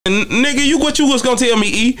And nigga, what you was gonna tell me,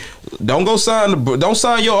 E? Don't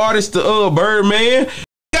sign your artist to Birdman.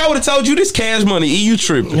 I would have told you this Cash Money, E, you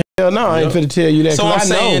tripping. Hell no, I ain't finna tell you that. So I'm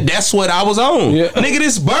saying that's what I was on. Yeah. Nigga,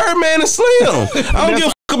 this Birdman and Slim. I don't give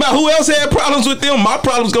a fuck about who else had problems with them. My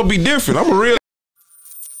problem's gonna be different. I'm a real.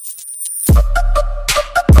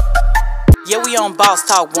 Yeah, we on Boss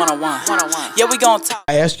Talk 101. Yeah, we gonna talk.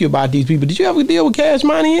 I asked you about these people. Did you ever deal with Cash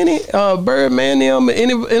Money in it? Birdman, them,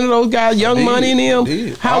 any of those guys, Young Money, and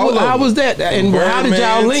them? How was that? And how did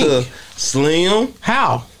y'all link? Slim.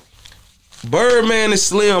 How? Birdman and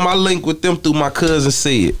Slim, I linked with them through my cousin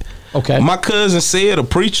Sid. Okay. My cousin Sid a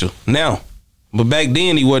preacher now, but back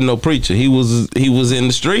then he wasn't no preacher. He was in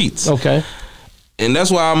the streets. Okay. And that's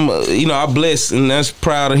why I'm, I bless and that's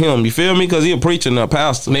proud of him. You feel me? Because he a preacher, not a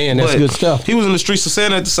pastor. Man, that's good stuff. He was in the streets of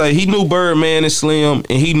saying that to say he knew Birdman and Slim,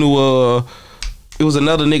 and he knew it was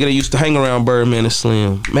another nigga that used to hang around Birdman and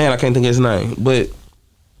Slim. Man, I can't think of his name, but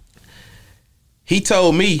he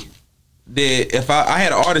told me that if I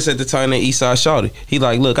had an artist at the time named Eastside Shawty, he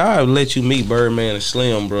like, look, I'll let you meet Birdman and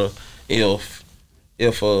Slim, bro, if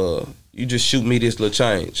you just shoot me this little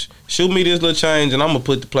change. Shoot me this little change and I'm gonna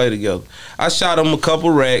put the play together. I shot him a couple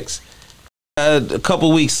racks. A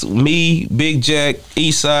couple weeks, me, Big Jack,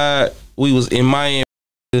 Eastside, we was in Miami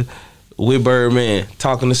with Birdman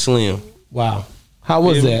talking to Slim. Wow. How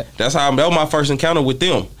was that? That was my first encounter with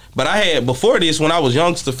them. But I had, before this, when I was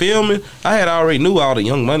youngster filming, I had already knew all the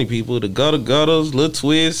Young Money people, the Gutters, Lil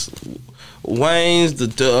Twist, Waynes,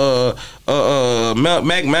 the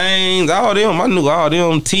Mac Mains, all them. I knew all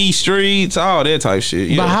them, T Streets, all that type shit.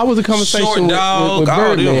 Yeah. But how was the conversation Short Dog, with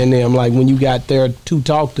Birdman and them? Like when you got there to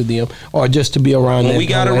talk to them or just to be around them? When we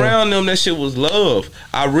got around them, that shit was love.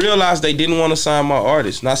 I realized they didn't want to sign my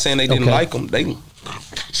artists. Not saying they didn't like them. They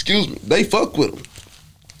fuck with them.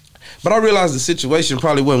 But I realized the situation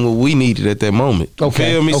probably wasn't what we needed at that moment. You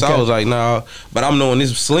feel me? So I was like, nah. But I'm knowing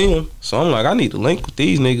this Slim. So I'm like, I need to link with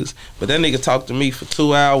these niggas. But that nigga talked to me for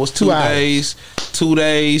 2 hours, 2 days, 2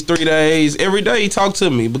 days, 3 days. Every day he talked to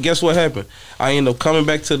me. But guess what happened? I ended up coming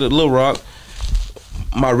back to the Little Rock.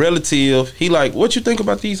 My relative, he like, what you think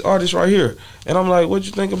about these artists right here? And I'm like, what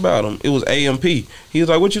you think about them? It was AMP. He was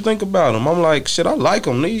like, what you think about them? I'm like, shit, I like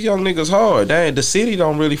them. These young niggas hard. The city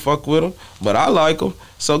don't really fuck with them, but I like them.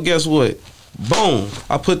 So guess what? Boom.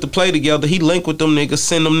 I put the play together. He linked with them niggas,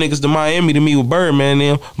 send them niggas to Miami to meet with Birdman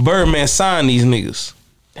and them. Birdman signed these niggas.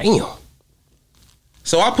 Damn.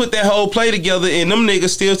 So I put that whole play together, and them niggas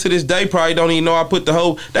still to this day probably don't even know I put the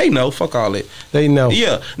whole. They know, fuck all that. They know.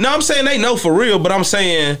 Yeah. No, I'm saying they know for real, but I was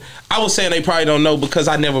saying they probably don't know because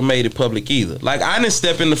I never made it public either. Like I didn't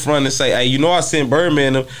step in the front and say, hey, I sent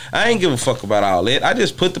Birdman them. I ain't give a fuck about all that. I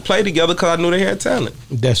just put the play together because I knew they had talent.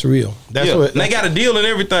 That's real. That's what. And they got a deal and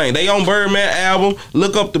everything. They on Birdman album.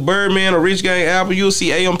 Look up the Birdman or Rich Gang album. You'll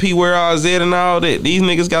see AMP where I was at and all that. These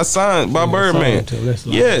niggas got signed by Birdman.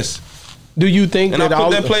 Yes. Do you think that I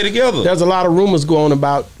put that play together? There's a lot of rumors going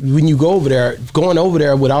about when you go over there,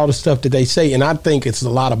 with all the stuff that they say, and I think it's a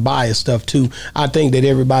lot of biased stuff too. I think that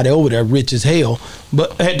everybody over there rich as hell,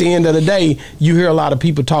 but at the end of the day, you hear a lot of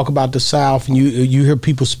people talk about the South, and you hear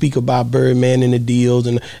people speak about Birdman and the deals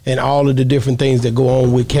and all of the different things that go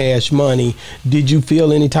on with Cash Money. Did you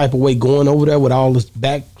feel any type of way going over there with all this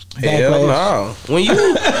backlash? Hell no. When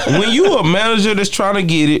you a manager that's trying to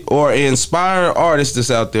get it or an inspiring artist that's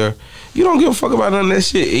out there, you don't give a fuck about none of that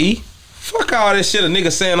shit, E. Fuck all that shit a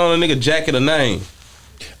nigga saying on a nigga jacket or name.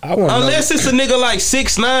 Unless it's a nigga like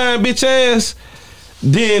 6ix9ine, bitch ass,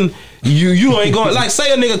 then you ain't going. Like,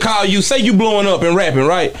 say a nigga call you, say you blowing up and rapping,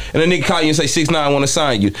 right? And a nigga call you and say 6ix9ine want to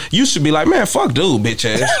sign you. You should be like, man, fuck dude, bitch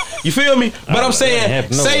ass. You feel me? But I'm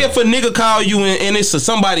saying, say if a nigga call you and it's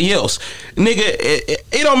somebody else, nigga,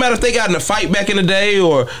 it don't matter if they got in a fight back in the day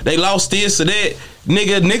or they lost this or that.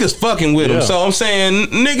 Niggas fucking with him. So I'm saying,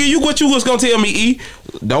 nigga, what you was gonna tell me, E?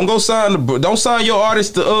 Don't sign your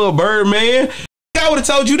artist to Birdman. I would have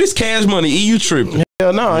told you this Cash Money, E, you tripping.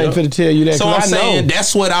 Hell no, I ain't finna tell you that. So I'm saying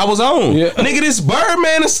that's what I was on. Nigga, this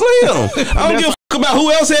Birdman and Slim. I don't give a fuck about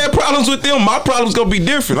who else had problems with them. My problem's gonna be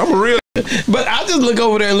different. I'm a real. But I just look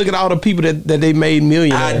over there and look at all the people that they made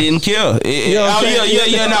millionaires. I didn't care.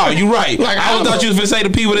 No, you right. Like, I thought you was gonna say the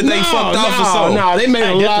people that they fucked off or something. No, they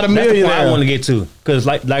made a lot of millionaires. That's what I want to get to, because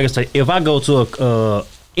like I say, if I go to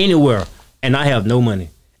anywhere and I have no money,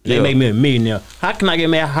 they make me a millionaire. How can I get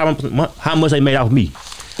mad? How much they made off me?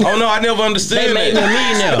 Oh no, I never understand. They made me a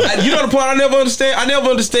millionaire. You know the part I never understand. I never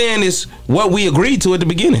understand is what we agreed to at the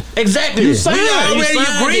beginning. Exactly. We already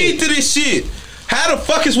agreed to this shit. How the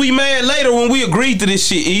fuck is we mad later when we agreed to this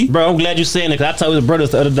shit, E? Bro, I'm glad you saying it, because I told his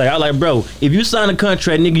brothers the other day. I was like, bro, if you sign a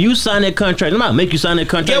contract, nigga, you sign that contract. I'm not make you sign that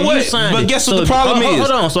contract. Get you sign but it. guess what the problem is?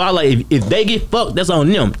 Hold on. So I like, if they get fucked, that's on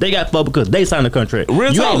them. They got fucked because they signed a contract.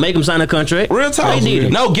 Real you talk. ain't make them sign a contract. Real talk. They did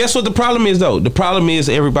it. No, guess what the problem is though? The problem is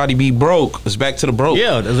everybody be broke. It's back to the broke.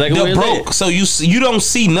 Yeah, that's exactly what the it broke. is. So you don't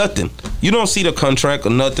see nothing. You don't see the contract or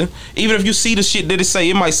nothing. Even if you see the shit that it say,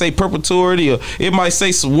 it might say perpetuity or it might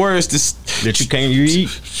say some words that you can't read.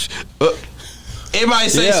 It might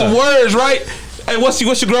say some words, right? Hey, what's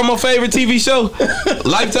your grandma's favorite TV show?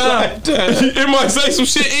 Lifetime. It might say some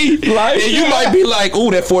shit, E. And you might be like,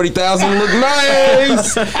 ooh, that 40,000 look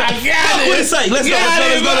nice. I got it. What it say? Let's go.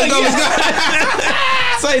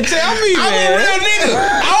 Say, tell me, man. I'm a real nigga.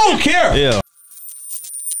 I don't care. Yeah.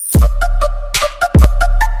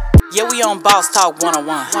 Yeah, we on Boss Talk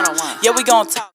 101. Yeah, we gon' talk.